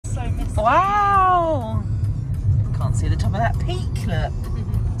Wow! Can't see the top of that peak, look.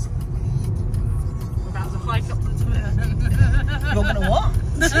 We're about to hike up to the top of it. You're gonna what?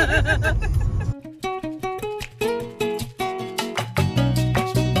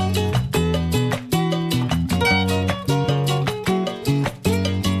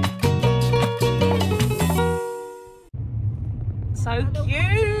 So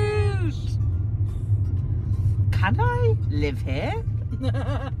cute! Can I live here?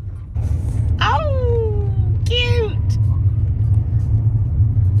 Oh, cute!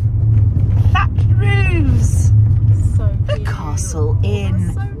 Thatched roofs. So The cute. Castle Inn.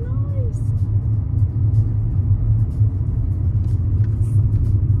 That's so nice.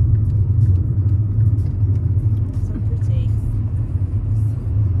 So pretty.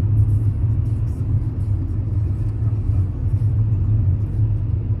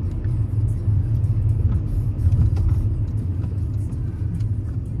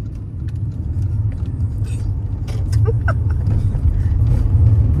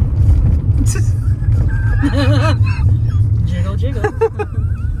 Jiggle, jiggle.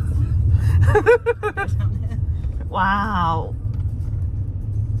 Wow.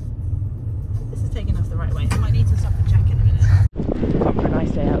 This is taking us the right way. I might need to stop and check in a minute. Come for a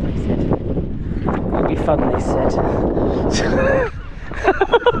nice day out, they said. It'll be fun, they said.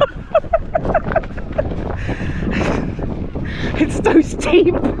 It's so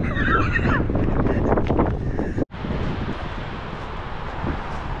steep.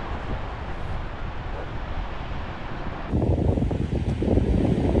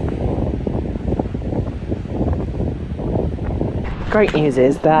 Great news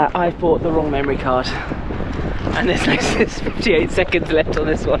is that I've bought the wrong memory card and there's 58 seconds left on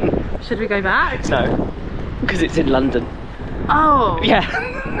this one. Should we go back? No, because it's in London. Oh. Yeah.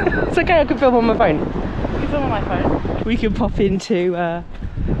 It's okay, I can film on my phone. You can film on my phone. We can pop into a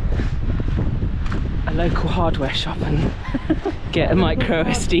local hardware shop and get a micro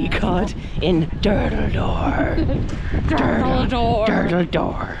SD card in Durdledore.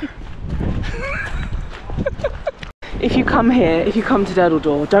 Durdledore. If you come here, if you come to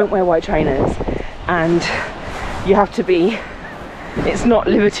Durdledore, don't wear white trainers, and you have to be, it's not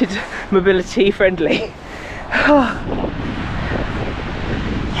limited mobility friendly.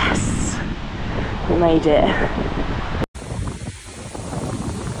 Yes, we made it.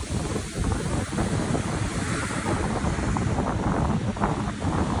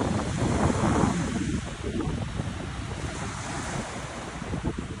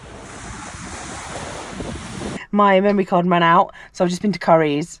 My memory card ran out, so I've just been to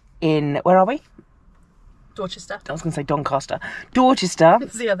Curry's in, where are we? Dorchester. I was going to say Doncaster. Dorchester.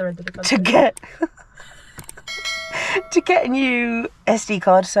 It's the other end of the country. To get a new SD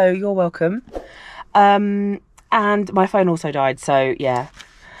card, so you're welcome. And my phone also died, so yeah.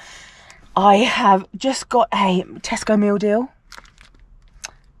 I have just got a Tesco meal deal.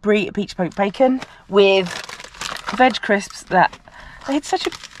 Brie peach poke bacon with veg crisps that, they had such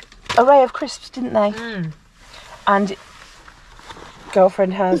an array of crisps, didn't they? Mm. And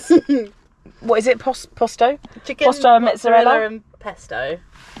girlfriend has, what is it, posto? Chicken, posto and mozzarella and pesto.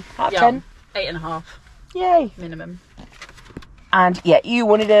 Out of 10. 8.5. Yay. Minimum. And yeah, you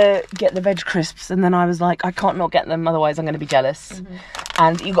wanted to get the veg crisps, and then I was like, I can't not get them, otherwise I'm going to be jealous. Mm-hmm.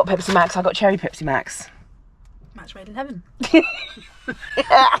 And you got Pepsi Max, I got cherry Pepsi Max. Match made in heaven.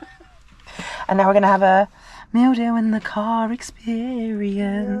 And now we're going to have a meal deal in the car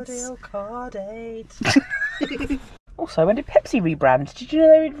experience. Meal deal car date. Also, when did Pepsi rebrand? Did you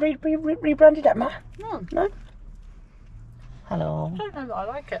know they rebranded it? No. No? Hello. I don't know that I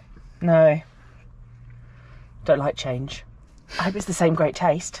like it. No. Don't like change. I hope it's the same great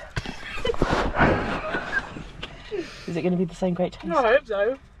taste. Is it going to be the same great taste? No, I hope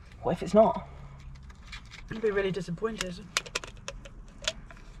so. What if it's not? I'd be really disappointed.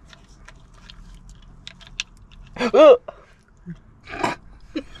 You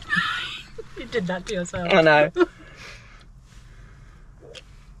did that to yourself. I know.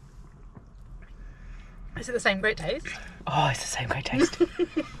 Is it the same great taste? Oh, it's the same great taste.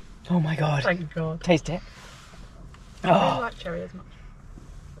 Oh my god. Thank God. Taste it. I don't Oh, like cherry as much.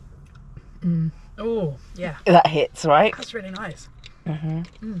 Mm. Oh, yeah. that hits, right? That's really nice. Mm-hmm.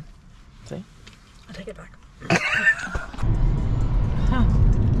 Mm. See? I take it back.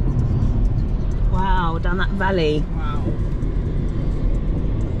 Wow, down that valley. Wow.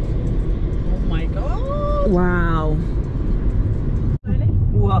 Oh my God. Wow. Really?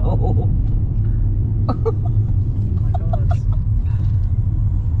 Whoa. Oh my God.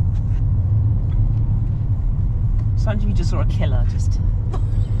 Sometimes you just saw a killer just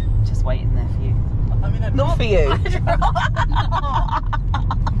waiting there for you. I mean, Not for you.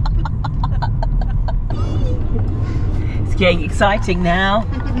 Getting exciting now.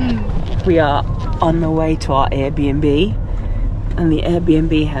 We are on the way to our Airbnb, and the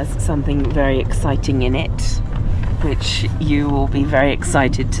Airbnb has something very exciting in it, which you will be very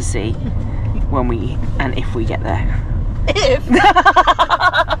excited to see when we and if we get there. If.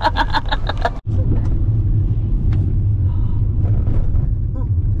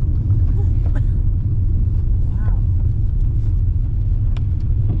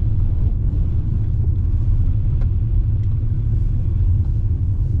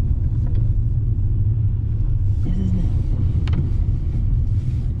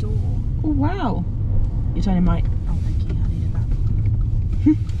 Wow. You're turning right. Oh, thank you. I needed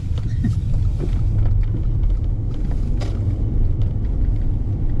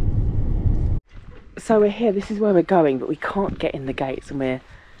that. So we're here, this is where we're going, but we can't get in the gates, and we're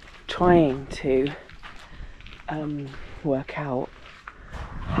trying to work out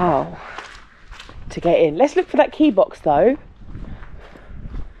how to get in. Let's look for that key box though.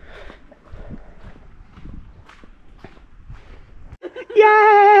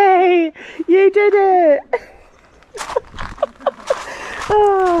 Yay! You did it!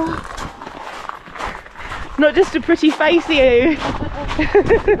 Oh. Not just a pretty face, you.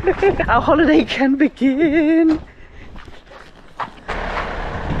 Our holiday can begin.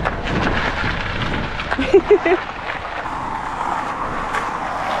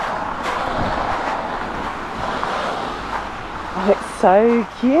 Oh, it's so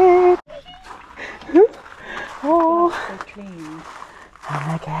cute. Oh, So clean. oh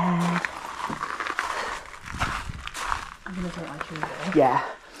my god. I'm gonna take my shoes off. Yeah.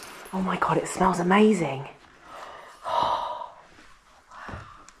 Oh my god, it smells amazing. Oh,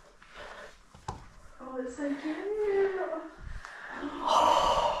 it's so cute.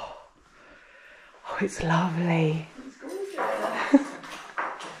 Oh, it's lovely. It's gorgeous.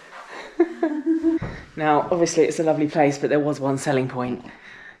 Now, obviously it's a lovely place, but there was one selling point.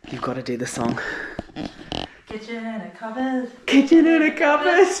 You've got to do the song. Kitchen in a cupboard. Kitchen in a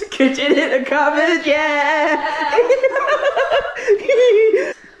cupboard, kitchen in a cupboard, yeah!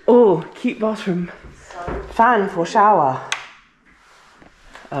 Oh, cute bathroom. Fan for shower.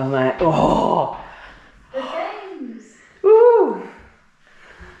 Oh my, oh! The games. Ooh!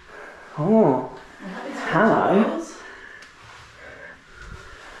 Oh, hello.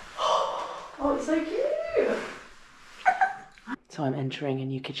 Oh, it's so cute. So I'm entering a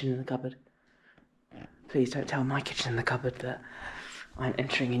new kitchen in the cupboard. Please don't tell my kitchen in the cupboard that I'm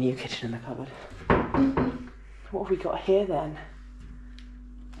entering a new kitchen in the cupboard. What have we got here then?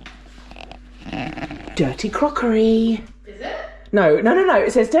 Dirty crockery. Is it? No,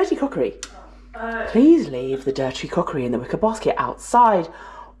 it says dirty crockery. Please leave the dirty crockery in the wicker basket outside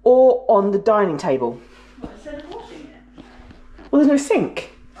or on the dining table. What, instead of washing it? Well, there's no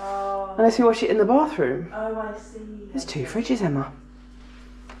sink. Oh. Unless we wash it in the bathroom. Oh, I see. There's 2 fridges, Emma.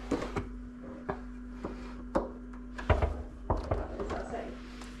 Is that safe?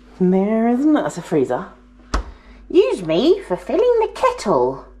 There isn't. That's a freezer. Use me for filling the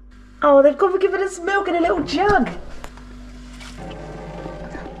kettle. Oh, they've got to give us milk in a little jug.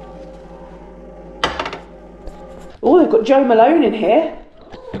 Oh, they've got Joe Malone in here.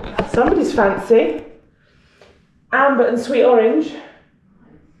 Somebody's fancy. Amber and sweet orange.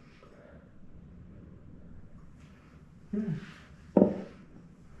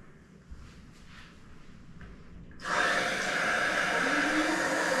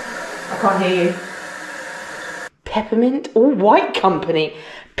 I can't hear you. Peppermint or white company.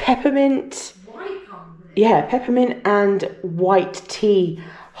 Peppermint. White company. Yeah, peppermint and white tea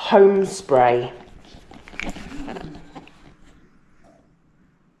home spray.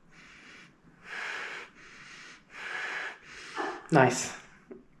 Nice.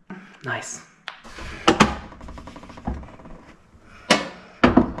 Nice.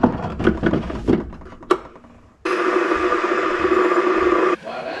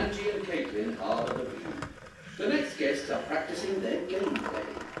 While Angie and Caitlin are at the room, the next guests are practicing their gameplay.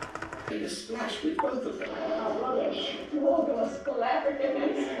 In a splash with both of them. Oh, rubbish. Marvellous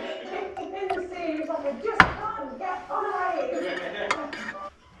hilarious. In the series, I just can't get away.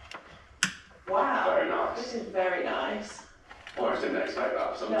 Wow. Very nice. This is very nice. Oh, I didn't expect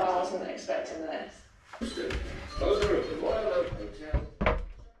that. No, I wasn't expecting this. Owner of the Royal Oak Hotel.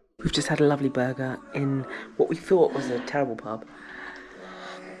 We've just had a lovely burger in what we thought was a terrible pub.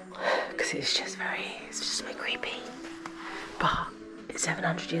 Because it's just a bit creepy. But it's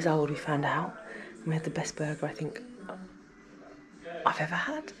 700 years old, we found out. And we had the best burger I think I've ever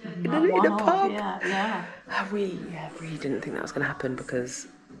had in a pub. Yeah. We really didn't think that was going to happen because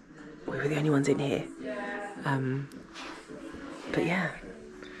we were the only ones in here. But yeah.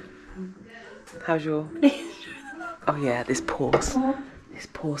 How's your... Oh yeah, this poor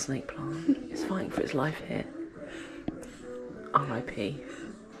snake plant is fighting for its life here. R.I.P.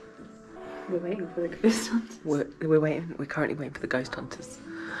 We're waiting for the ghost hunters. We're currently waiting for the ghost hunters,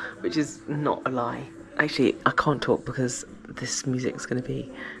 which is not a lie. Actually, I can't talk because this music's going to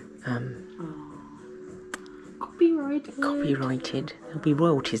be copyrighted. There'll be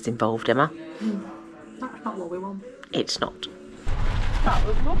royalties involved, Emma. That's not what we want. It's not. That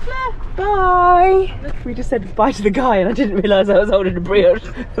was lovely. Bye. We just said bye to the guy, and I didn't realise I was holding a brioche.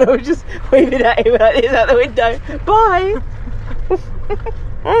 And I was just waving at him like this out the window. Bye.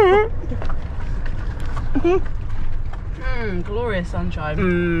 Glorious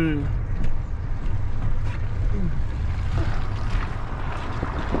sunshine.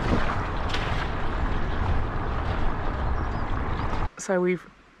 So we've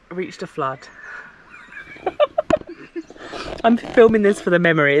reached a flood. I'm filming this for the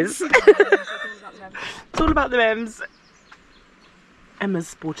memories. It's all about the memes. Emma's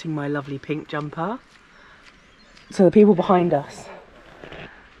sporting my lovely pink jumper. So the people behind us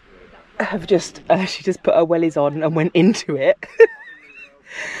have just, she just put her wellies on and went into it.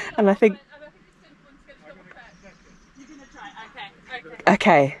 And I think...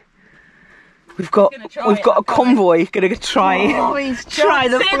 Okay. We've got a convoy gonna try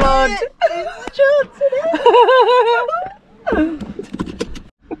the flood.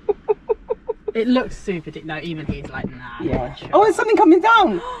 It looks super deep. No, even he's like, nah. Yeah. Oh, there's something coming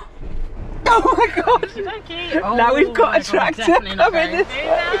down. Oh my god. Oh, Now we've got a tractor coming this way.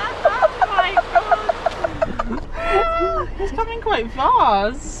 Oh my god. He's coming quite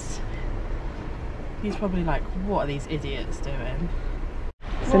fast. He's probably like, what are these idiots doing?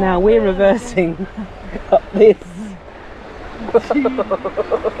 So now we're reversing up this.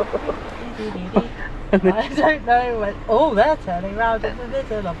 I don't know when. Oh, they're turning round in the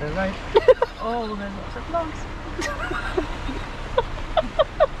middle of the road. Oh, there's lots of logs.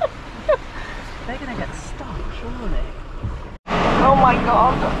 They're gonna get stuck, surely. Oh my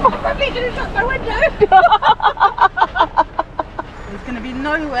god! I'm literally shut my window! There's gonna be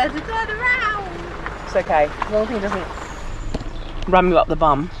nowhere to turn around. It's okay. As long as he doesn't ram you up the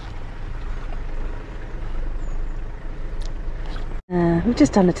bum. We've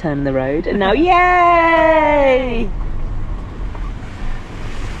just done a turn in the road and now, yay!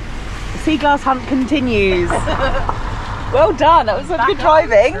 The sea glass hunt continues. Well done, that was some good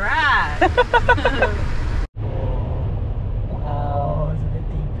driving. Oh, it's a bit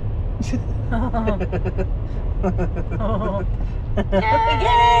deep.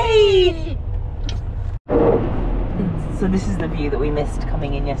 Yay! So this is the view that we missed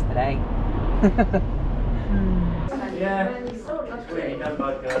coming in yesterday. Yeah, it's really no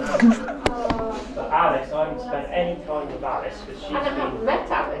bad going on. But Alice, I haven't spent any time with Alice because she's I haven't been...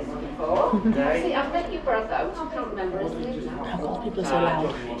 met Alice before. No. See, I've met your brother. I can't remember his name now. Oh god, people are so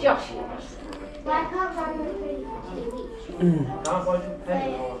loud. Josh. Can't find your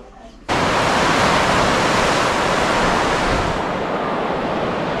pen or...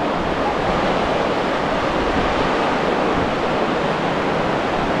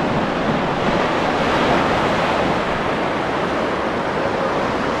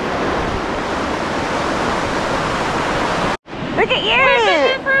 Look at you!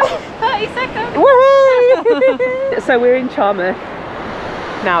 30 seconds. Woohoo! So we're in Charmouth.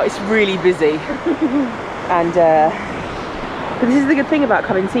 Now it's really busy. And but this is the good thing about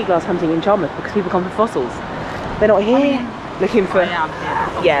coming sea glass hunting in Charmouth, because people come for fossils. They're not here looking for...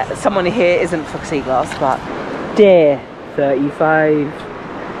 Yeah, someone here isn't for sea glass, but dear 35.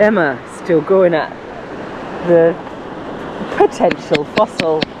 Emma still going at the potential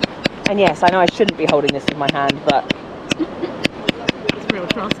fossil. And yes, I know I shouldn't be holding this with my hand, but It's real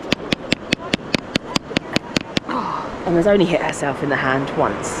trust. Emma's only hit herself in the hand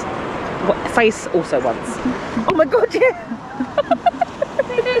once. Face also once. Oh my god, yeah!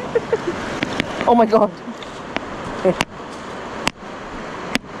 Oh my god.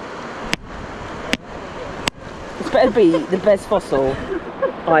 This better be the best fossil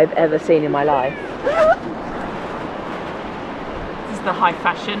I've ever seen in my life. This is the high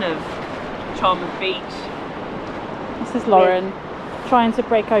fashion of Charmouth Beach. This is Lauren trying to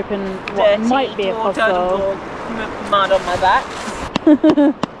break open what might be a fossil. Mud on my back.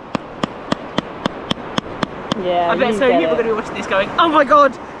 Yeah, I bet you so get people are it. going to be watching this going, oh my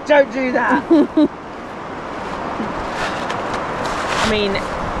god, don't do that. I mean,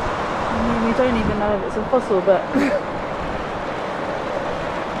 we don't even know if it's a fossil, but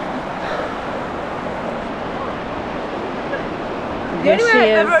the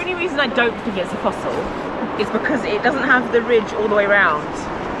only reason I don't think it's a fossil is because it doesn't have the ridge all the way round.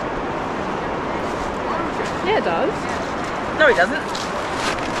 Yeah, it does. No, it doesn't.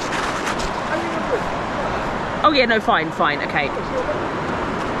 Oh yeah, no, fine, okay.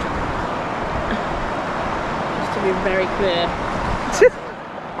 Just to be very clear.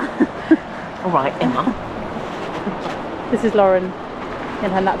 All right, Emma. This is Lauren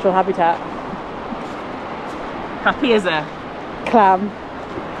in her natural habitat. Happy as a Clam.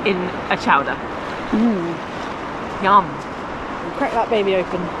 in a chowder. Yum. Crack that baby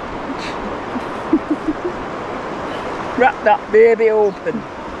open. Wrap that baby open.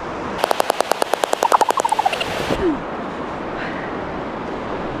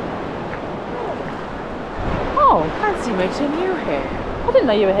 Oh, fancy meeting you here. I didn't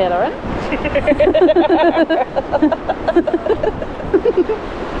know you were here, Lauren.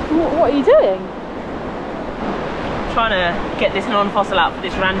 What are you doing? Trying to get this non-fossil out for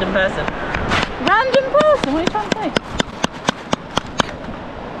this random person. Random person? What are you trying to say?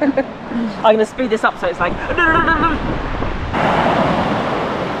 I'm going to speed this up so it's like...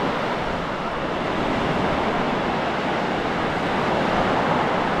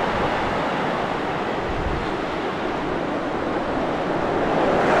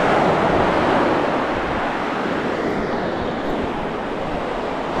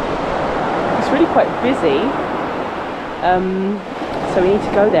 It's really quite busy. So we need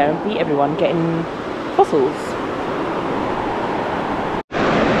to go there and beat everyone getting fossils.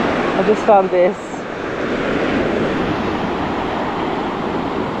 I just found this.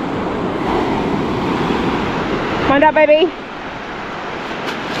 Find out, baby.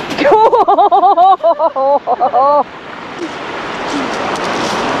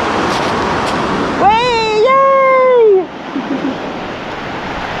 Way, yay!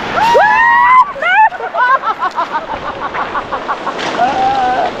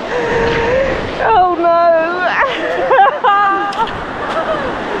 Oh no!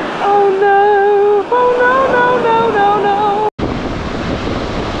 Oh no! Oh no, no, no, no, no!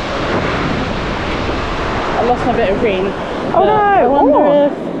 I lost my bit of green. Oh no! I wonder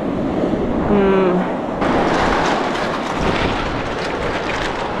if...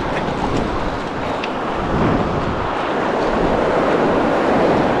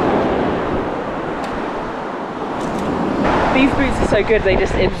 These boots are so good, they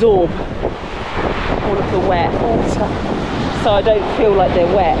just absorb all of the wet water, so I don't feel like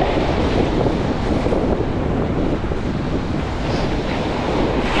they're wet.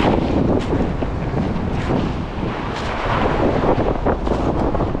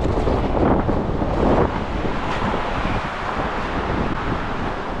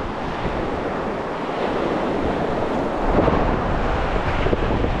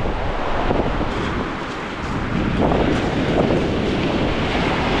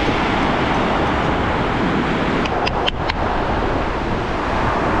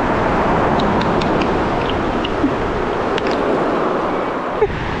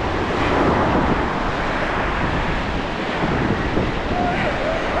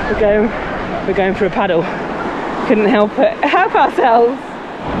 We're going for a paddle. Couldn't help ourselves.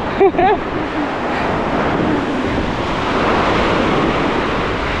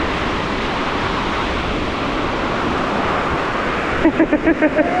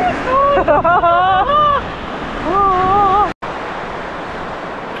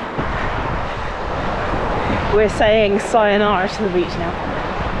 We're saying sayonara to the beach now.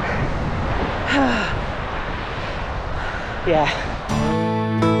 Yeah.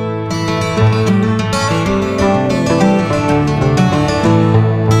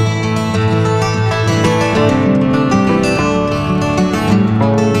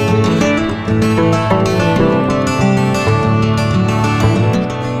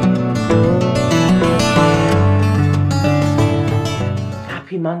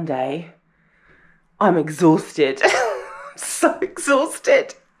 Happy Monday. I'm exhausted. So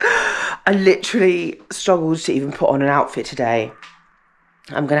exhausted. I literally struggled to even put on an outfit today.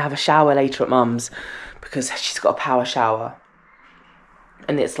 I'm going to have a shower later at Mum's because she's got a power shower.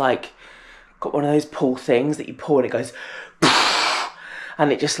 And it's like, got one of those pull things that you pull and it goes,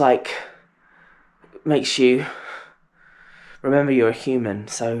 and it just like makes you remember you're a human.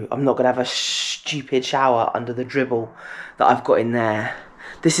 So I'm not going to have a stupid shower under the dribble that I've got in there.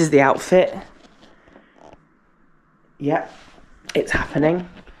 This is the outfit. Yep, it's happening.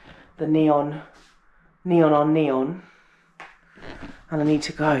 The neon on neon. And I need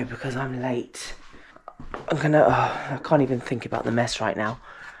to go because I'm late. I can't even think about the mess right now.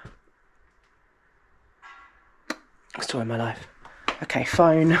 Story of my life. Okay,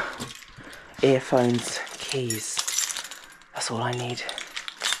 phone, earphones, keys. That's all I need.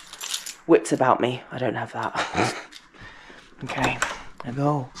 Wits about me. I don't have that. Okay, I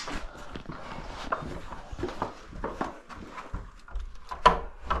go.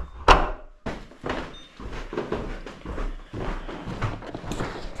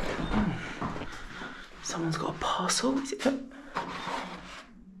 fossil? Is it?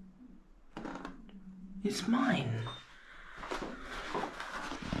 It's mine.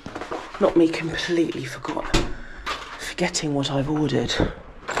 Not me completely forgetting what I've ordered.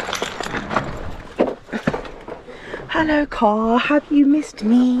 Hello car, have you missed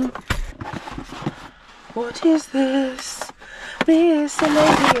me? What is this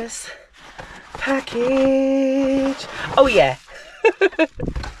miscellaneous package? Oh yeah.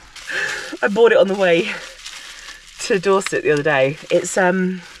 I bought it on the way to Dorset the other day. It's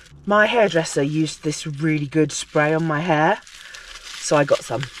my hairdresser used this really good spray on my hair, so I got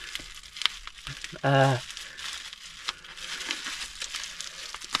some.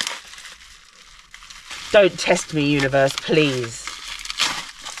 Don't test me, universe, please.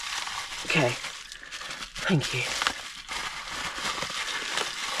 Okay, thank you.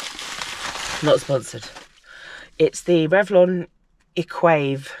 Not sponsored. It's the Revlon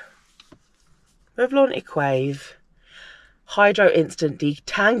Equave Hydro Instant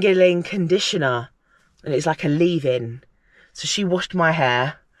Detangling Conditioner, and it's like a leave-in. So she washed my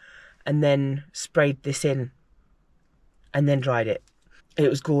hair and then sprayed this in and then dried it. It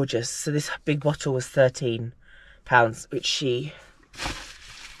was gorgeous. So this big bottle was £13, which she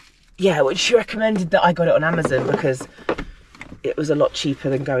recommended that I got it on Amazon because it was a lot cheaper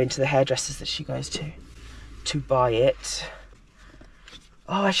than going to the hairdressers that she goes to buy it.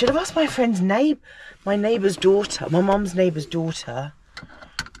 Oh, I should have asked my friend's my neighbour's daughter, my mum's neighbour's daughter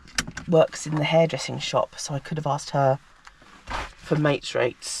works in the hairdressing shop, so I could have asked her for mates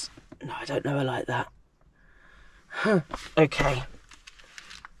rates. No, I don't know her like that. Huh. Okay.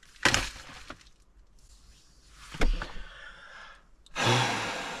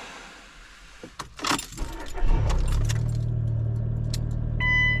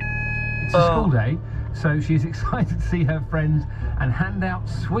 It's a school day, so she's excited to see her friends and hand out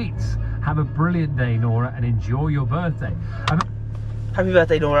sweets. Have a brilliant day, Nora, and enjoy your birthday. Happy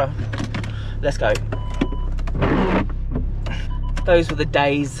birthday, Nora. Let's go. Those were the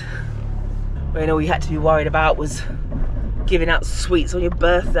days when all you had to be worried about was giving out sweets on your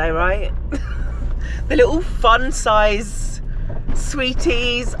birthday, right? The little fun size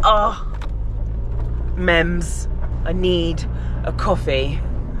sweeties. Oh, mems. I need a coffee.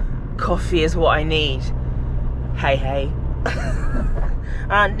 Coffee is what I need. Hey, hey.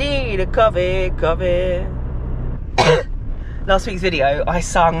 I need a coffee. Last week's video, I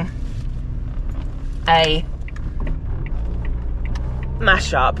sung a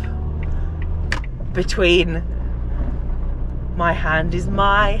mashup between My Hand Is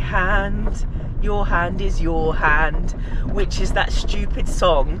My Hand, Your Hand Is Your Hand, which is that stupid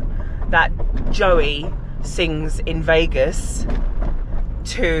song that Joey sings in Vegas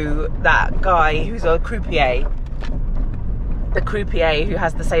to that guy who's a croupier, the croupier who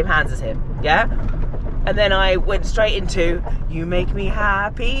has the same hands as him, yeah? And then I went straight into You Make Me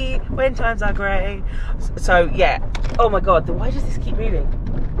Happy When Times Are Grey. So yeah, oh my god, why does this keep moving?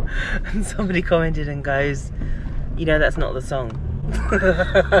 And somebody commented and goes, you know that's not the song.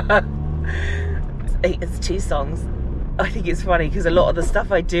 It's two songs. I think it's funny because a lot of the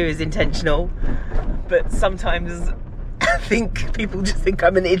stuff I do is intentional, but sometimes I think people just think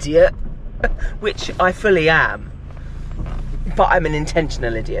I'm an idiot, which I fully am, but I'm an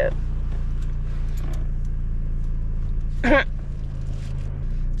intentional idiot. Do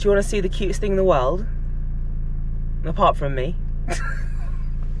you want to see the cutest thing in the world? Apart from me.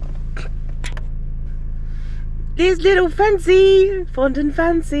 This little fancy, fond and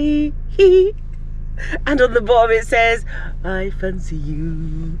fancy, and on the bottom it says, I fancy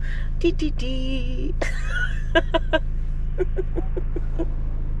you, dee dee dee.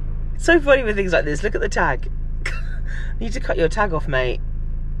 It's so funny with things like this. Look at the tag. Need to cut your tag off, mate.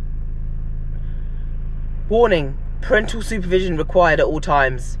 Warning, parental supervision required at all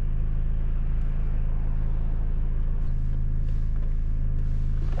times.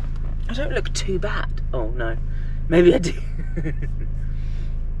 I don't look too bad. Oh no, maybe I do.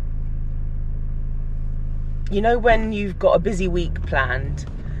 You know when you've got a busy week planned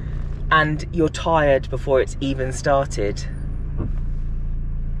and you're tired before it's even started?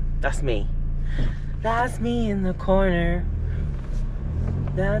 That's me. That's me in the corner.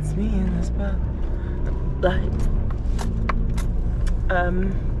 That's me in the spotlight.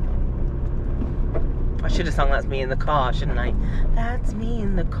 I should have sung That's Me in the Car, shouldn't I? That's me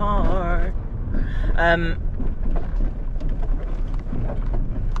in the car.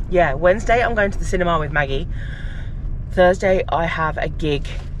 Yeah, Wednesday I'm going to the cinema with Maggie. Thursday I have a gig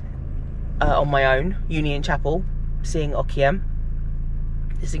on my own, Union Chapel, seeing Okiem,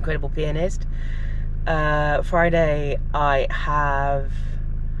 this incredible pianist. Friday I have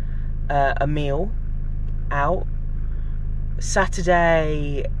a meal out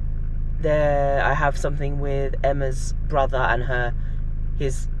Saturday, there I have something with Emma's brother and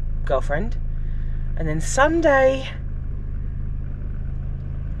his girlfriend. And then Sunday,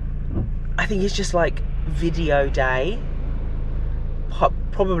 I think it's just like video day.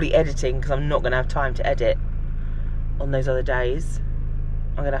 Probably editing, because I'm not going to have time to edit on those other days.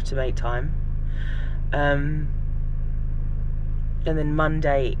 I'm going to have to make time. And then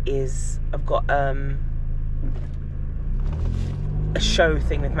Monday is, I've got a show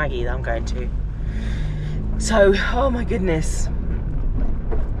thing with Maggie that I'm going to. So, oh my goodness.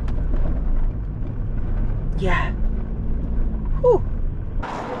 Yeah. Whew.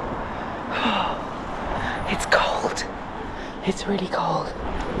 It's cold. It's really cold.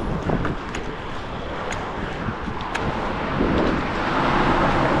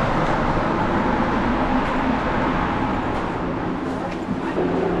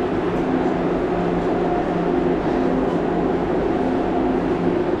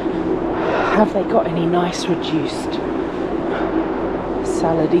 Have they got any nice reduced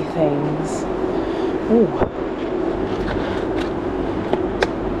salady things? Ooh.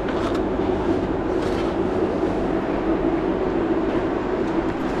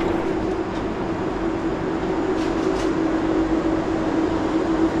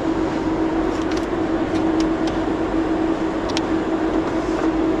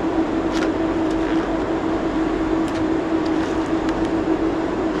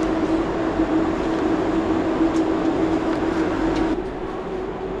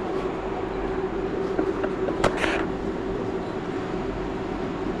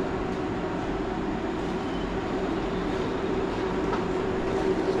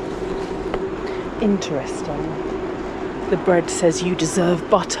 Interesting. The bread says you deserve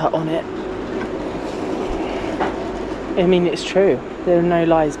butter on it. I mean, it's true. There are no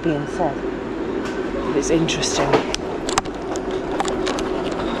lies being said. But it's interesting.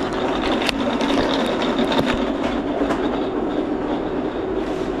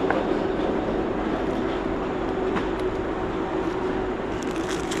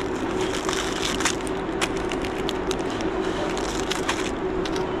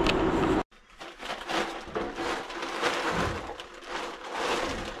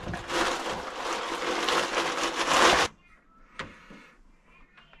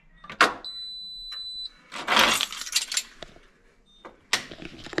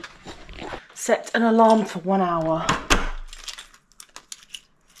 Set an alarm for 1 hour.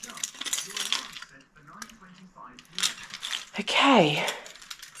 Okay.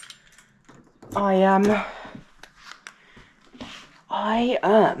 I am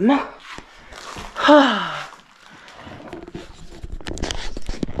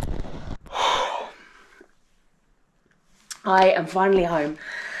finally home.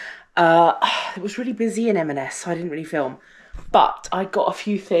 It was really busy in M&S, so I didn't really film. But I got a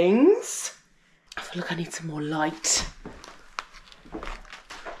few things. I feel like I need some more light.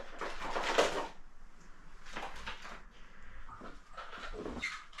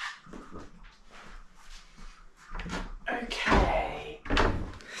 Okay.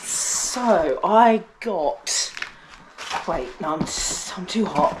 So I got. Wait, no, I'm too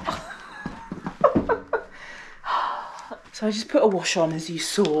hot. So I just put a wash on, as you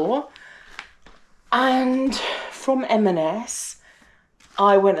saw. And from M&S,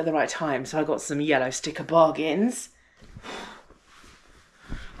 I went at the right time, so I got some yellow sticker bargains.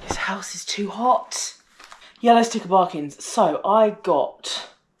 This house is too hot. Yellow sticker bargains. So I got,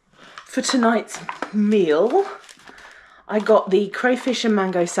 for tonight's meal, I got the crayfish and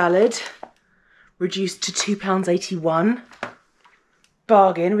mango salad, reduced to £2.81.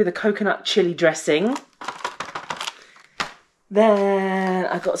 Bargain with a coconut chilli dressing. Then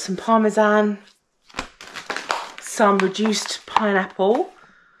I got some parmesan, some reduced pineapple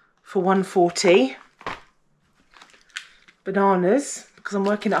for £1.40. Bananas, because I'm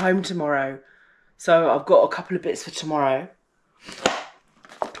working at home tomorrow. So I've got a couple of bits for tomorrow.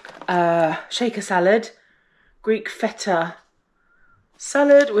 Shaker salad, Greek feta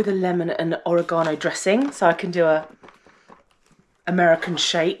salad with a lemon and oregano dressing. So I can do a American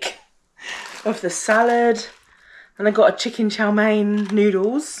shake of the salad. And I got a chicken chow mein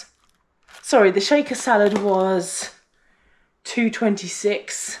noodles. Sorry, the shaker salad was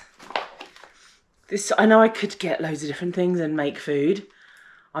 $2.26. This, I know I could get loads of different things and make food.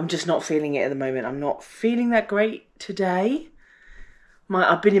 I'm just not feeling it at the moment. I'm not feeling that great today.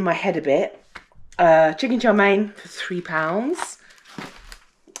 I've been in my head a bit. Chicken chow mein for £3.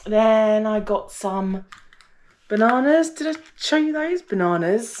 Then I got some bananas. Did I show you those?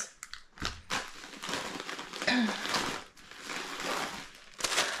 Bananas.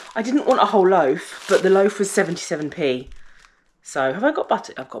 I didn't want a whole loaf, but the loaf was 77p. So have I got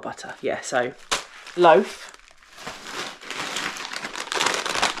butter? I've got butter, yeah. So loaf.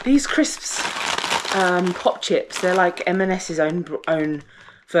 These crisps, pop chips, they're like M&S's own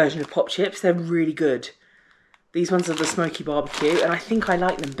version of pop chips. They're really good. These ones are the smoky barbecue, and I think I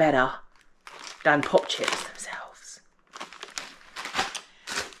like them better than pop chips themselves.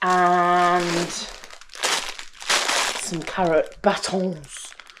 And some carrot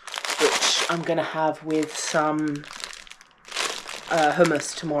batons, which I'm gonna have with some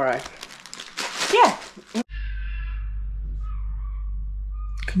hummus tomorrow. Yeah.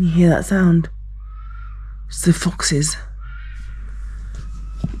 Can you hear that sound? It's the foxes.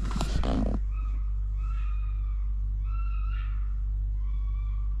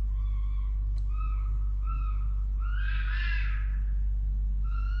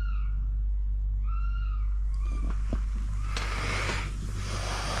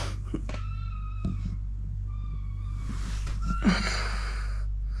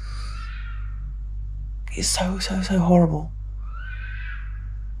 It's so horrible.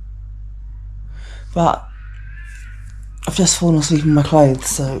 But I've just fallen asleep in my clothes,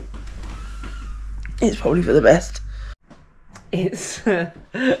 so it's probably for the best. It's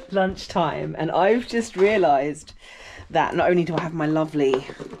lunchtime, and I've just realised that not only do I have my lovely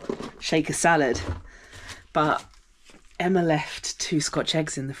shaker salad, but Emma left 2 Scotch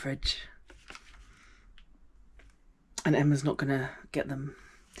eggs in the fridge. And Emma's not gonna get them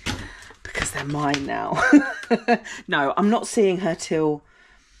because they're mine now. No, I'm not seeing her till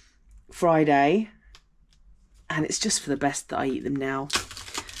Friday, and it's just for the best that I eat them now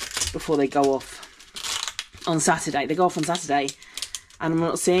before they go off on Saturday. They go off on Saturday, and I'm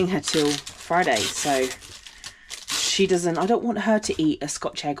not seeing her till Friday, so she doesn't, I don't want her to eat a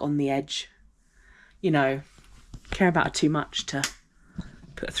Scotch egg on the edge, you know, care about her too much to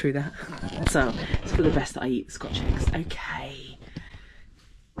put her through that. So it's for the best that I eat the Scotch eggs. Okay.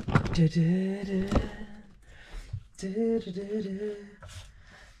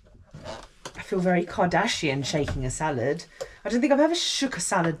 I feel very Kardashian shaking a salad. I don't think I've ever shook a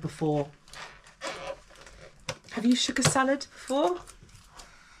salad before. Have you shook a salad before?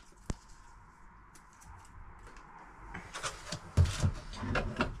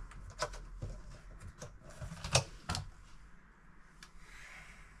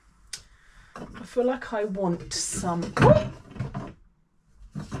 I feel like I want some...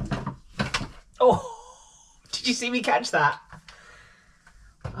 Oh, did you see me catch that?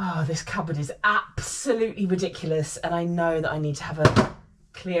 Oh, this cupboard is absolutely ridiculous, and I know that I need to have a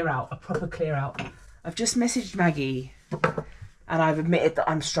clear out, a proper clear out. I've just messaged Maggie, and I've admitted that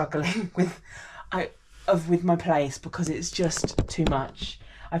I'm struggling with my place because it's just too much.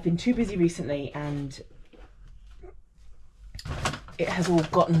 I've been too busy recently, and it has all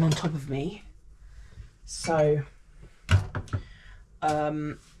gotten on top of me. So,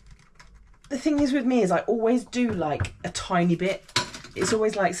 the thing is with me is I always do like a tiny bit. It's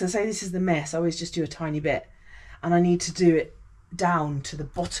always like, so say this is the mess, I always just do a tiny bit, and I need to do it down to the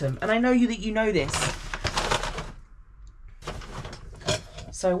bottom. And I know that you know this.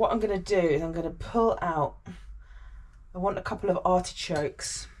 So what I'm going to do is I'm going to pull out, I want a couple of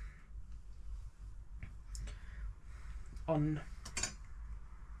artichokes in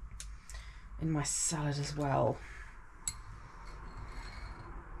my salad as well.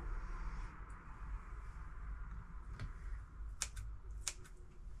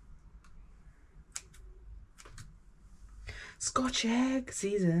 Scotch egg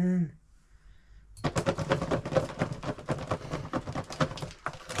season.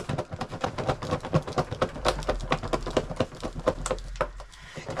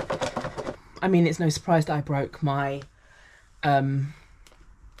 I mean, it's no surprise that I broke my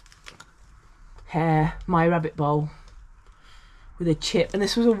my rabbit bowl with a chip, and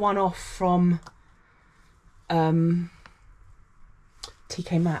this was a one-off from TK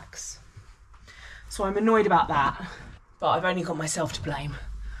Maxx. So I'm annoyed about that, but I've only got myself to blame.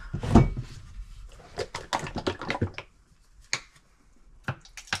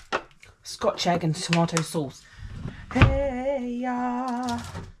 Scotch egg and tomato sauce. Hey ya,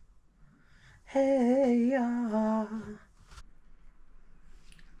 hey ya.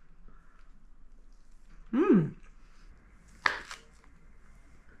 Mmm.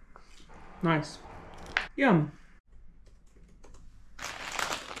 Nice. Yum.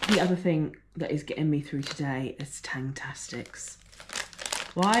 The other thing that is getting me through today is Tangtastics.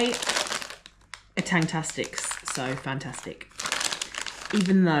 Why are Tangtastics so fantastic?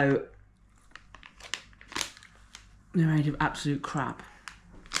 Even though they're made of absolute crap,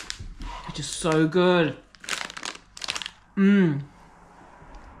 they're just so good. Mmm.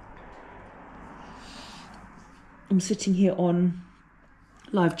 I'm sitting here on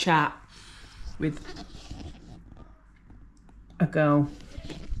live chat with a girl,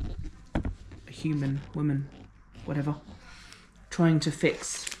 a human, woman, whatever, trying to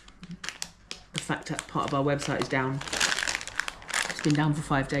fix the fact that part of our website is down. It's been down for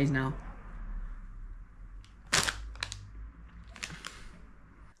 5 days now.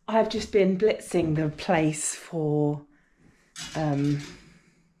 I've just been blitzing the place for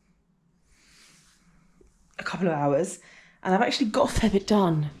a couple of hours, and I've actually got a fair bit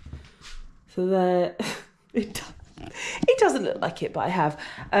done. So it doesn't look like it, but I have.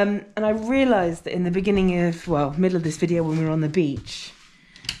 And I realised that in the beginning of, well, middle of this video when we were on the beach,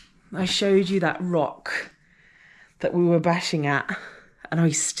 I showed you that rock that we were bashing at, and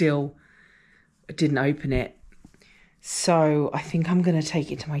I still didn't open it. So I think I'm going to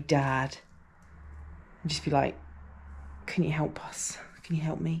take it to my dad and just be like, can you help us? Can you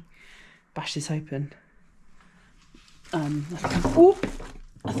help me bash this open? I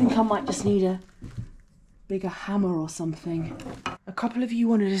think I might just need a bigger hammer or something. A couple of you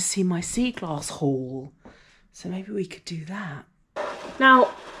wanted to see my sea glass haul, so maybe we could do that.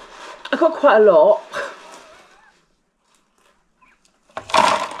 Now, I got quite a lot.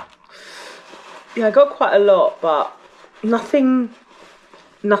 Yeah, I got quite a lot, but nothing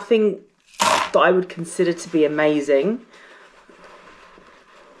that I would consider to be amazing,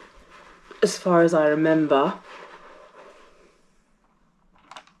 as far as I remember.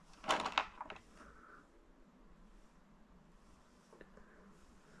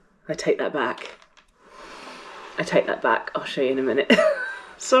 I take that back. I take that back. I'll show you in a minute.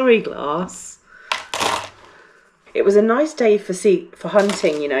 Sorry, glass. It was a nice day for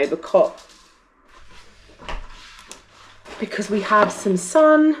hunting, you know, because we had some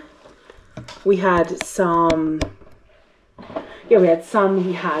sun. We had some. Yeah, we had sun.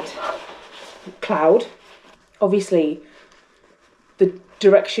 We had cloud. Obviously, the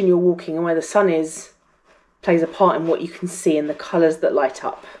direction you're walking and where the sun is plays a part in what you can see and the colours that light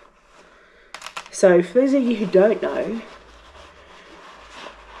up. So for those of you who don't know,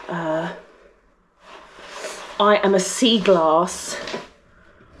 I am a sea glass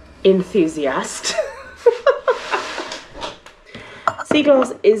enthusiast. Sea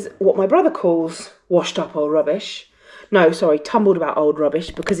glass is what my brother calls washed up old rubbish. No, sorry, tumbled about old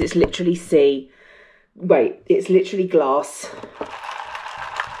rubbish, because it's literally it's literally glass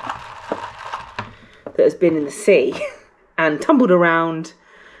that has been in the sea and tumbled around.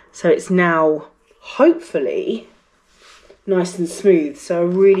 So it's now hopefully nice and smooth. So a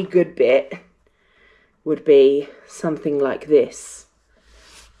really good bit would be something like this,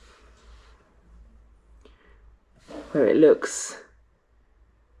 where it looks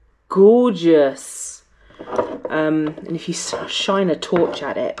gorgeous. And if you shine a torch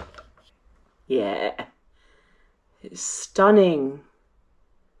at it, yeah, it's stunning.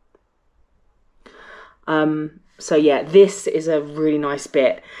 So yeah, this is a really nice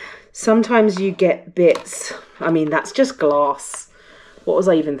bit. Sometimes you get bits, I mean, that's just glass. What was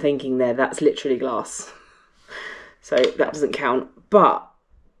I even thinking there? That's literally glass. So that doesn't count. But,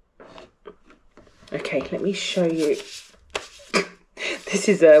 okay, let me show you. This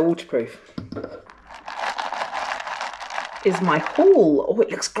is waterproof. Is my haul. Oh, it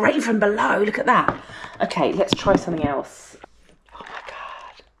looks great from below. Look at that. Okay, let's try something else. Oh my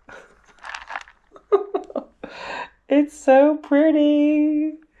God. It's so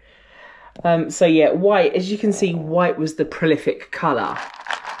pretty. So yeah, white, as you can see, white was the prolific colour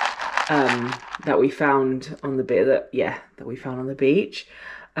that we found on the beach.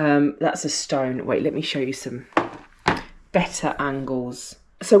 That's a stone. Wait, let me show you some better angles.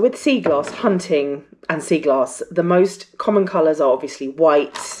 So with sea glass, hunting and sea glass, the most common colours are obviously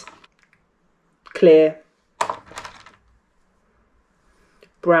white, clear,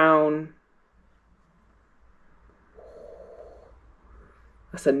 brown.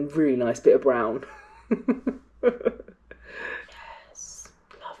 That's a really nice bit of brown. Yes,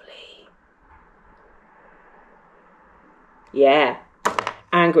 lovely. Yeah,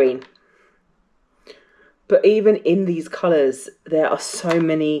 and green. But even in these colours, there are so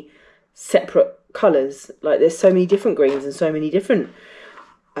many separate colours. Like, there's so many different greens and so many different,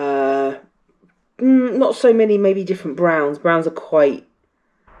 not so many, maybe different browns. Browns are quite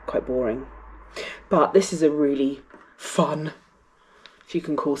boring. But this is a really fun, if you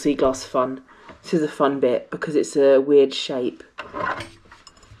can call sea glass fun. This is a fun bit because it's a weird shape.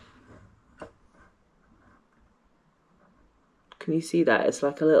 Can you see that? It's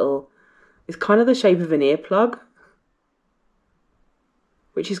like a little, it's kind of the shape of an earplug,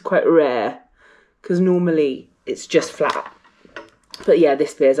 which is quite rare because normally it's just flat. But yeah,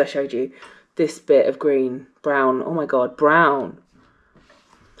 this bit, as I showed you, this bit of green, brown. Oh my God, brown.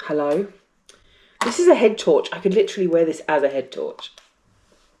 Hello. This is a head torch. I could literally wear this as a head torch.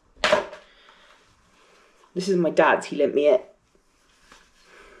 This is my dad's. He lent me it.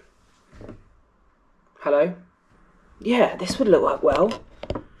 Hello. Yeah, this would look well.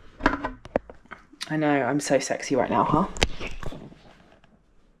 I know, I'm so sexy right now, huh?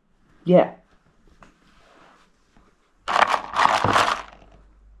 Yeah.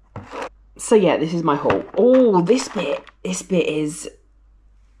 So yeah, this is my haul. Oh, this bit is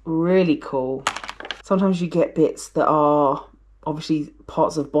really cool. Sometimes you get bits that are obviously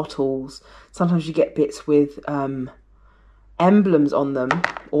parts of bottles. Sometimes you get bits with emblems on them,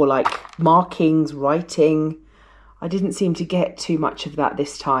 or like markings, writing. I didn't seem to get too much of that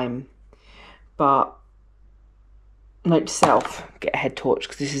this time. But note to self, get a head torch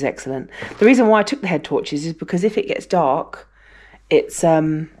because this is excellent. The reason why I took the head torches is because if it gets dark, it's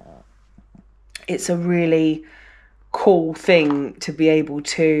a really cool thing to be able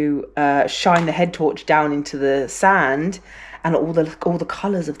to shine the head torch down into the sand, and all the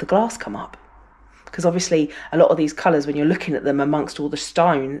colours of the glass come up. Because obviously a lot of these colours, when you're looking at them amongst all the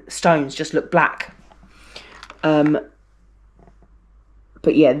stones, just look black.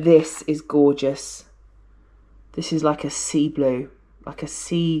 But yeah, this is gorgeous. This is like a sea blue, like a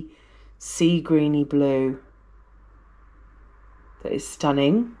sea greeny blue. That is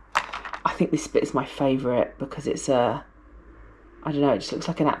stunning. I think this bit is my favourite because it's I don't know, it just looks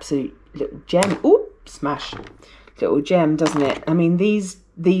like an absolute little gem. Ooh, smash. Little gem, doesn't it? I mean, these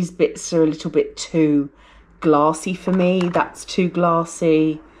bits are a little bit too glassy for me. That's too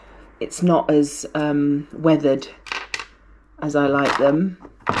glassy. It's not as weathered as I like them.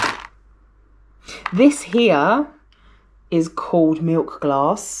 This here is called milk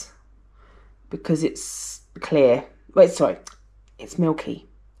glass because it's clear. Wait, sorry, it's milky.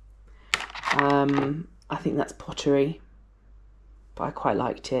 I think that's pottery, but I quite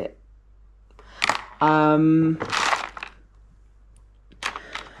liked it.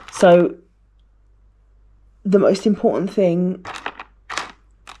 So the most important thing,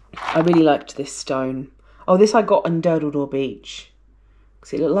 I really liked this stone. Oh, this I got on Durdledore Beach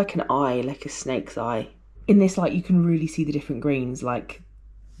because it looked like an eye, like a snake's eye. In this light, you can really see the different greens, like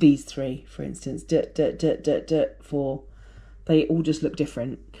these three, for instance. Four. They all just look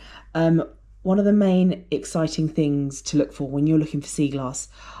different. One of the main exciting things to look for when you're looking for sea glass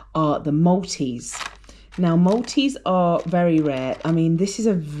are the multis. Now, multis are very rare. I mean, this is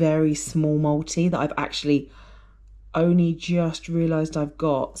a very small multi that I've actually only just realised I've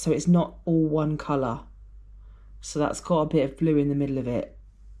got. So it's not all one colour. So that's got a bit of blue in the middle of it.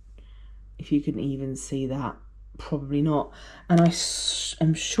 If you can even see that. Probably not. And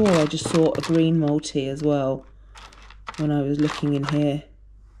I'm sure I just saw a green multi as well when I was looking in here.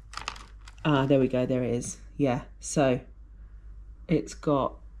 Ah, there we go. There it is. Yeah. So it's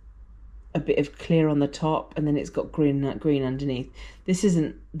got a bit of clear on the top and then it's got green underneath. This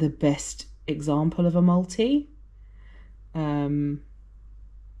isn't the best example of a multi. But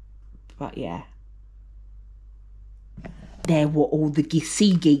yeah. They're what all the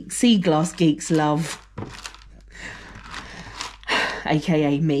sea glass geeks love.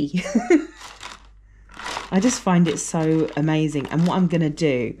 AKA me. I just find it so amazing. And what I'm going to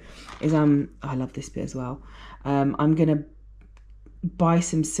do is I love this bit as well. I'm going to buy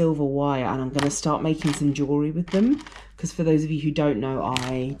some silver wire and I'm going to start making some jewellery with them. Because for those of you who don't know,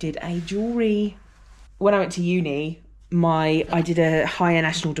 I did a jewellery. When I went to uni, I did a higher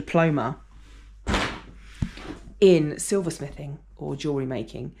national diploma in silversmithing or jewellery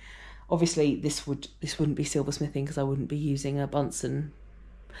making. Obviously, this wouldn't be silversmithing because I wouldn't be using a Bunsen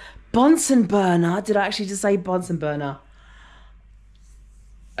burner. Did I actually just say Bunsen burner?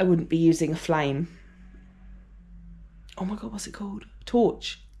 I wouldn't be using a flame. Oh my God, what's it called?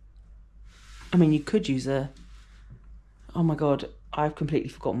 Torch. I mean, you could use a... Oh my God, I've completely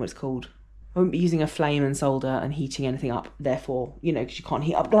forgotten what it's called. I wouldn't be using a flame and solder and heating anything up, therefore, you know, because you can't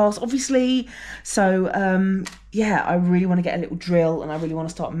heat up glass, obviously. So, yeah, I really want to get a little drill and I really want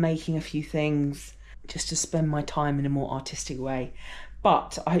to start making a few things just to spend my time in a more artistic way.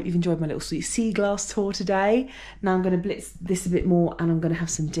 But I hope you've enjoyed my little sea glass tour today. Now I'm going to blitz this a bit more and I'm going to have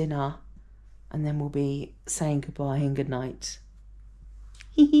some dinner. And then we'll be saying goodbye and good night.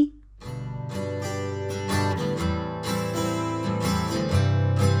 Hee hee.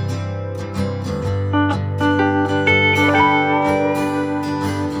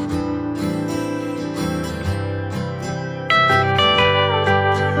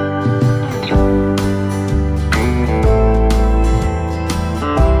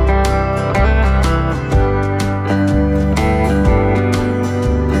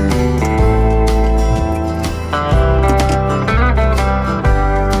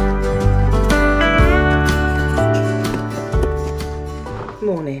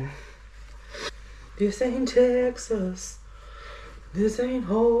 This ain't Texas. This ain't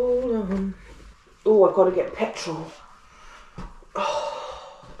hold on. Oh, I've got to get petrol.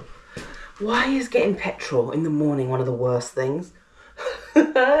 Oh. Why is getting petrol in the morning one of the worst things?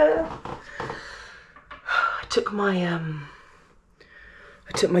 I took my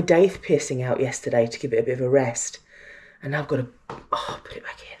daith piercing out yesterday to give it a bit of a rest. And now I've got to put it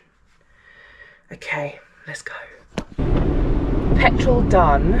back in. Okay, let's go. Petrol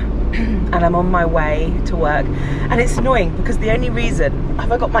done, and I'm on my way to work. And it's annoying because the only reason,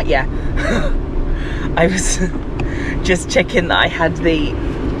 have I got my, yeah. I was just checking that I had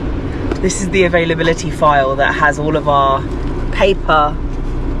this is the availability file that has all of our paper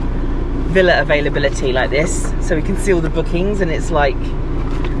villa availability like this. So we can see all the bookings, and it's like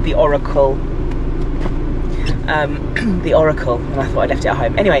the Oracle. The Oracle, and I thought I left it at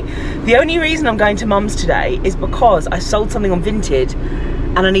home. Anyway, the only reason I'm going to Mum's today is because I sold something on Vinted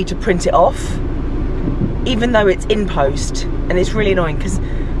and I need to print it off, even though it's in post. And it's really annoying because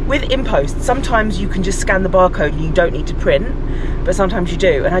with in post, sometimes you can just scan the barcode and you don't need to print, but sometimes you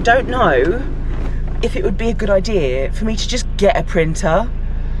do. And I don't know if it would be a good idea for me to just get a printer,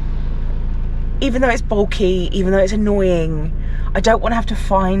 even though it's bulky, even though it's annoying. I don't want to have to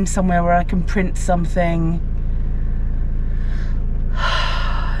find somewhere where I can print something.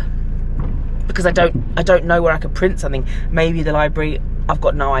 Because I don't know where I could print something. Maybe the library, I've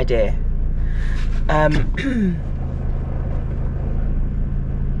got no idea.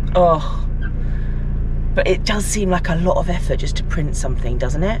 Oh, but it does seem like a lot of effort just to print something,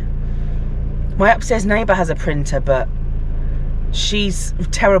 doesn't it? My upstairs neighbour has a printer, but she's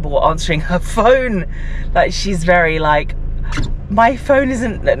terrible at answering her phone. Like, she's very like, my phone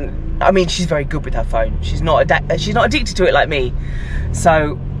isn't, I mean, she's very good with her phone. She's not addicted to it like me.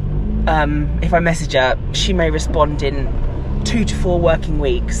 So if I message her, she may respond in 2 to 4 working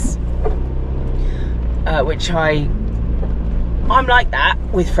weeks, which I'm like that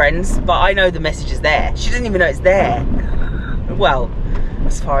with friends, but I know the message is there. She doesn't even know it's there. Well,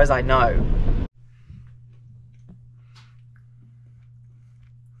 as far as I know.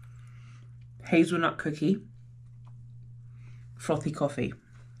 Hazelnut cookie, frothy coffee.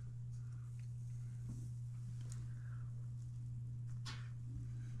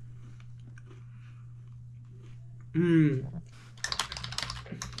 Mmm.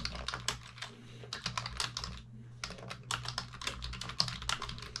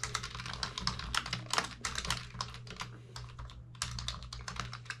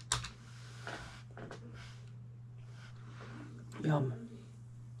 Yum.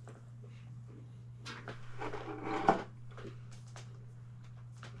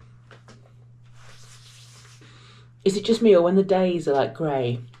 Is it just me, or when the days are like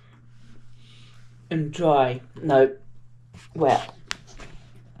grey and dry? No, wet.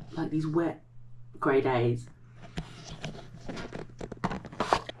 Like these wet grey days.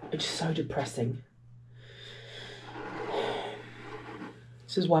 It's just so depressing.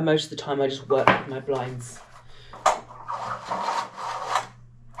 This is why most of the time I just work with my blinds.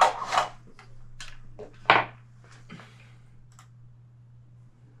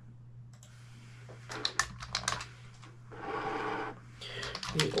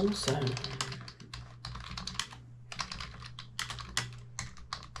 We also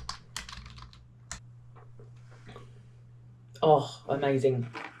amazing.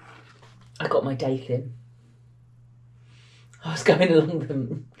 I got my daith in. I was going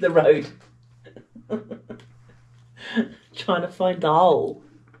along the road trying to find the hole.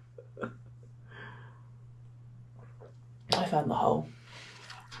 I found the hole.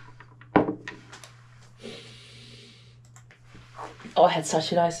 Oh, I had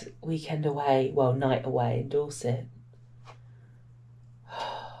such a nice weekend away, well, night away in Dorset.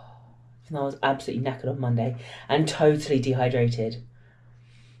 Even though I was absolutely knackered on Monday and totally dehydrated.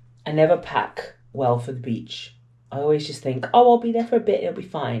 I never pack well for the beach. I always just think, oh, I'll be there for a bit, it'll be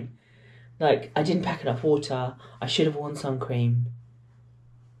fine. Like, I didn't pack enough water. I should have worn sun cream.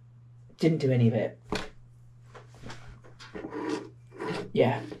 Didn't do any of it.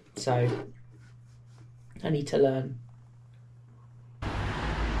 Yeah, so I need to learn.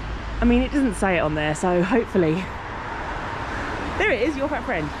 I mean, it doesn't say it on there, so hopefully... There it is, your fat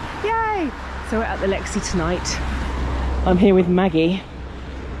friend. Yay! So we're at the Lexi tonight. I'm here with Maggie.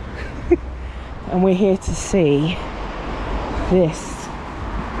 And we're here to see this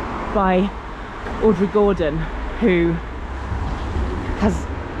by Audrey Gordon, who has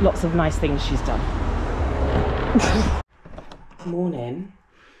lots of nice things she's done. Morning.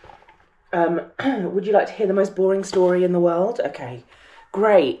 Would you like to hear the most boring story in the world? Okay,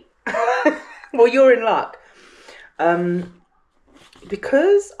 great. Well, you're in luck.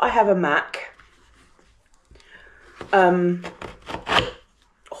 Because I have a Mac Oh,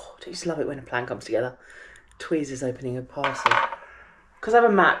 I just love it when a plan comes together. Tweezer's opening a parcel. Because I have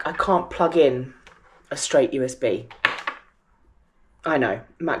a Mac, I can't plug in a straight USB. I know,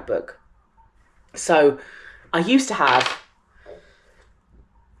 MacBook. So I used to have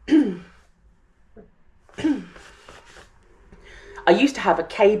a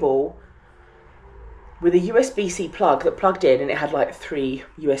cable with a USB-C plug that plugged in, and it had like 3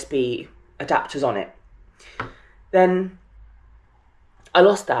 USB adapters on it. Then I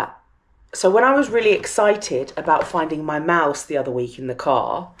lost that. So when I was really excited about finding my mouse the other week in the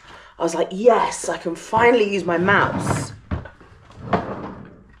car, I was like, yes, I can finally use my mouse.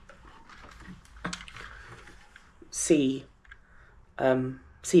 C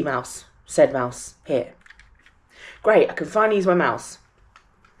mouse, said mouse, here. Great, I can finally use my mouse.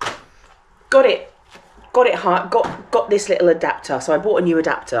 Got this little adapter. So I bought a new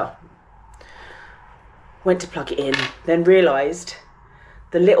adapter. Went to plug it in, then realised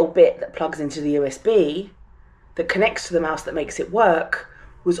the little bit that plugs into the USB that connects to the mouse that makes it work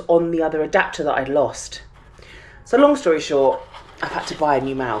was on the other adapter that I'd lost. So long story short, I've had to buy a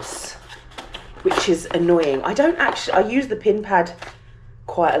new mouse, which is annoying. I use the pin pad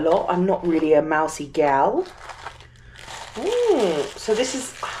quite a lot. I'm not really a mousy gal. So this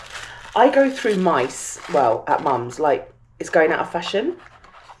is, I go through mice, well, at mum's, like it's going out of fashion.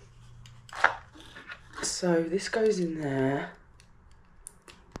 So this goes in there.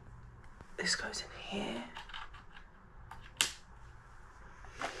 This goes in here.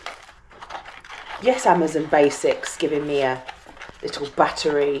 Yes, Amazon Basics giving me a little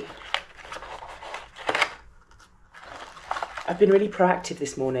battery. I've been really proactive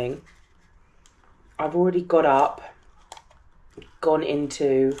this morning. I've already got up, gone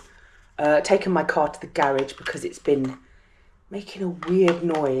into, taken my car to the garage because it's been making a weird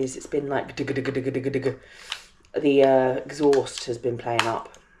noise. It's been like digga. The exhaust has been playing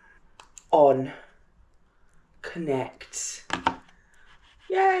up. On, connect.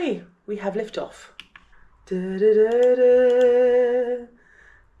 Yay! We have liftoff. Da da da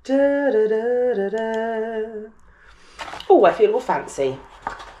da da da da. Oh, I feel all fancy.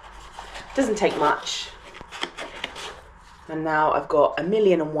 Doesn't take much. And now I've got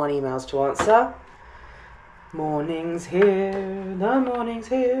 1,000,001 emails to answer. Morning's here, the morning's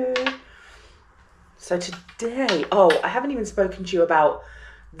here. So today, I haven't even spoken to you about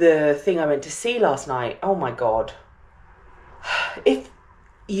the thing I went to see last night. Oh my God. If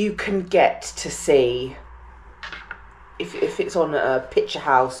you can get to see, if it's on a picture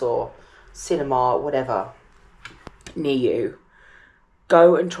house or cinema or whatever near you,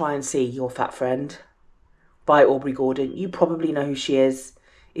 go and try and see Your Fat Friend by Aubrey Gordon. You probably know who she is.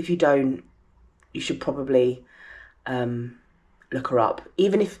 If you don't, you should probably look her up.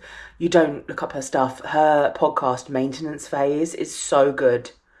 Even if you don't look up her stuff, her podcast Maintenance Phase is so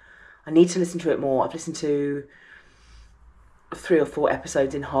good. I need to listen to it more. I've listened to 3 or 4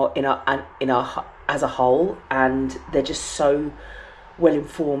 episodes as a whole, and they're just so well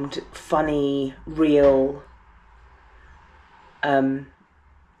informed, funny, real. And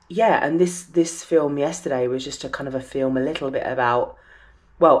this film yesterday was just a kind of a film a little bit about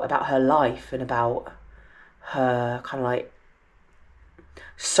her life and about her kind of like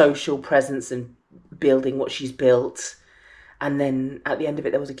social presence and building what she's built. And then at the end of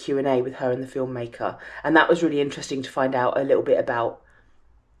it, there was a Q&A with her and the filmmaker. And that was really interesting to find out a little bit about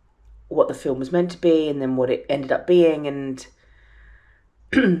what the film was meant to be and then what it ended up being. And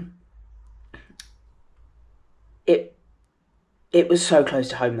it was so close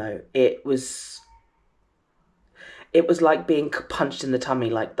to home, though. It was like being punched in the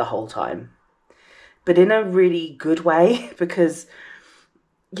tummy like the whole time. But in a really good way, because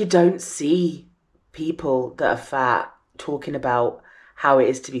you don't see people that are fat talking about how it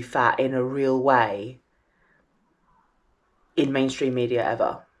is to be fat in a real way in mainstream media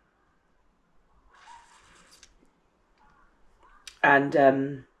ever. And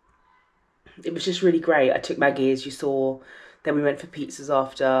it was just really great. I took Maggie, as you saw. Then we went for pizzas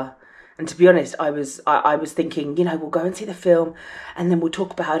after. And to be honest, I was thinking, we'll go and see the film and then we'll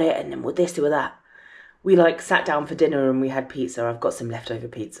talk about it and then we'll this, we'll that. We sat down for dinner and we had pizza. I've got some leftover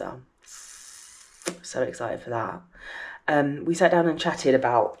pizza. So excited for that. We sat down and chatted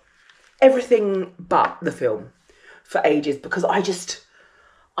about everything but the film for ages because I just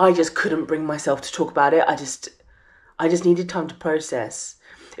couldn't bring myself to talk about it. I just needed time to process.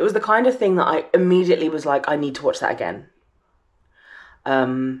 It was the kind of thing that I immediately was like, I need to watch that again.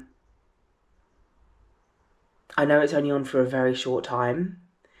 I know it's only on for a very short time.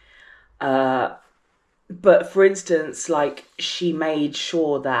 But for instance, she made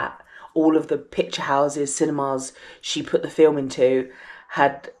sure that all of the picture houses, cinemas she put the film into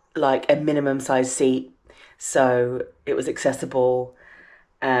had like a minimum size seat, so it was accessible.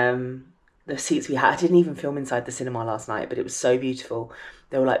 The seats we had, I didn't even film inside the cinema last night, but it was so beautiful.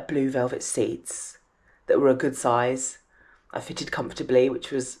 They were like blue velvet seats that were a good size. I fitted comfortably,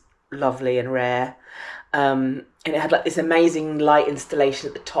 which was lovely and rare. And it had like this amazing light installation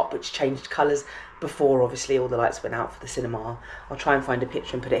at the top, which changed colours before obviously all the lights went out for the cinema. I'll try and find a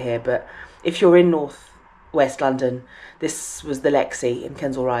picture and put it here, but if you're in North West London, this was the Lexi in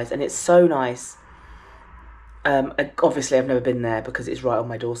Kensal Rise, and it's so nice. Obviously I've never been there because it's right on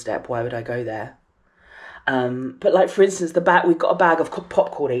my doorstep. Why would I go there? But like, for instance, we got a bag of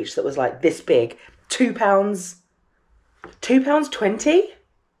popcorn each that was like this big, £2.20.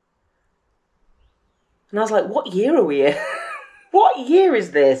 And I was like, what year are we in? What year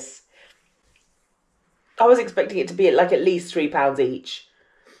is this? I was expecting it to be like at least £3 each,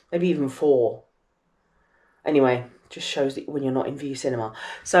 maybe even £4. Anyway, just shows that when you're not in View Cinema.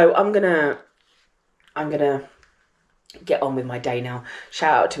 So I'm gonna get on with my day now.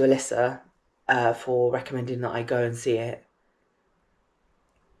 Shout out to Alyssa for recommending that I go and see it.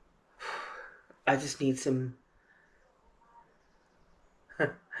 I just need some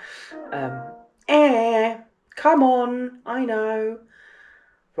come on, I know.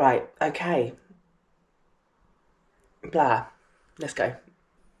 Right, okay. Blah. Let's go.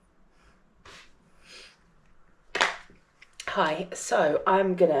 Hi, so I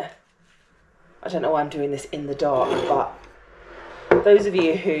don't know why I'm doing this in the dark, but those of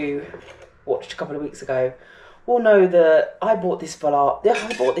you who watched a couple of weeks ago will know that I bought this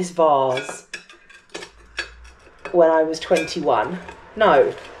vase when I was 21.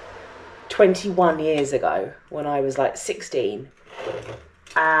 No, 21 years ago, when I was like 16.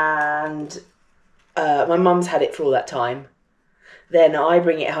 And my mum's had it for all that time. Then I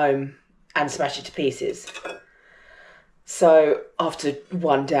bring it home and smash it to pieces. So, after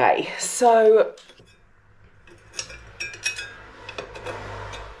one day. So,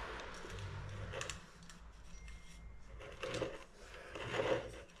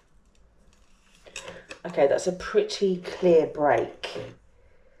 okay, that's a pretty clear break.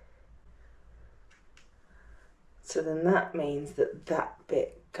 So then that means that that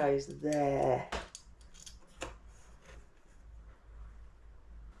bit goes there.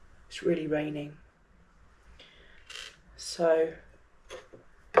 It's really raining. So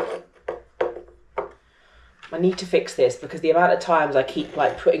I need to fix this because the amount of times I keep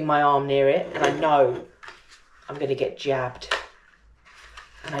like putting my arm near it and I know I'm going to get jabbed.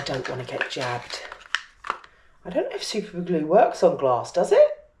 And I don't want to get jabbed. I don't know if super glue works on glass, does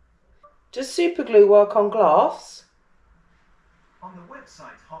it? Does super glue work on glass? On the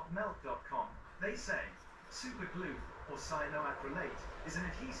website hotmelt.com, they say super glue, or cyanoacrylate, is an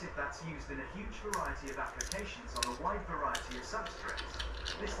adhesive that's used in a huge variety of applications on a wide variety of substrates.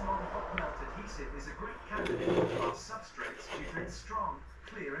 This non-hot melt adhesive is a great candidate for glass substrates due to its strong,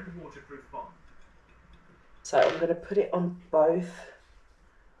 clear and waterproof bond. So I'm going to put it on both.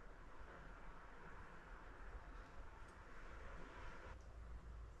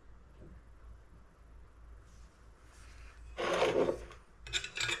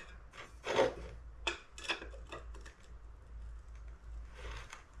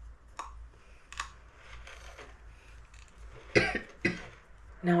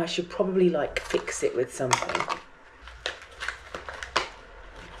 Now I should probably like fix it with something.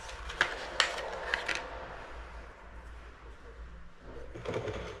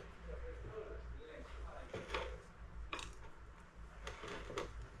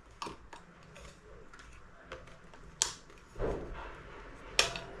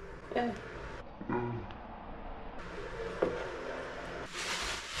 Yeah.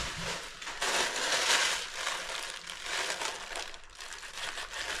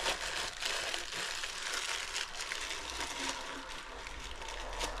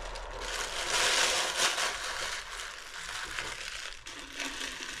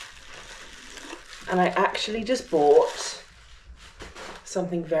 And I actually just bought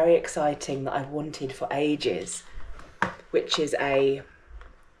something very exciting that I've wanted for ages, which is a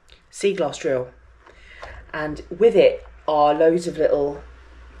sea glass drill. And with it are loads of little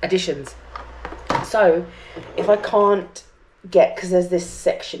additions. So if I can't get, because there's this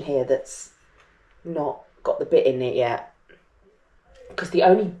section here that's not got the bit in it yet, because the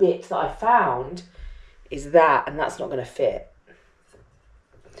only bit that I found is that, and that's not going to fit.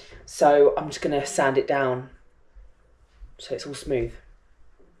 So I'm just going to sand it down so it's all smooth.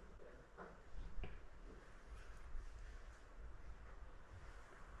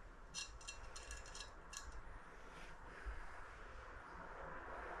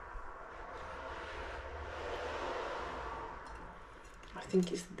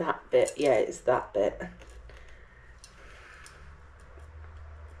 think it's that bit. Yeah, it's that bit.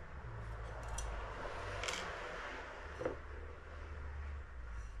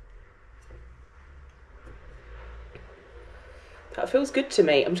 That feels good to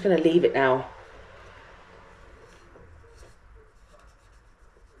me. I'm just going to leave it now.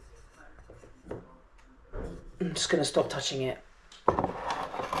 I'm just going to stop touching it.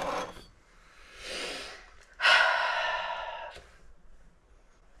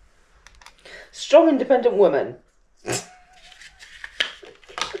 Strong, independent woman.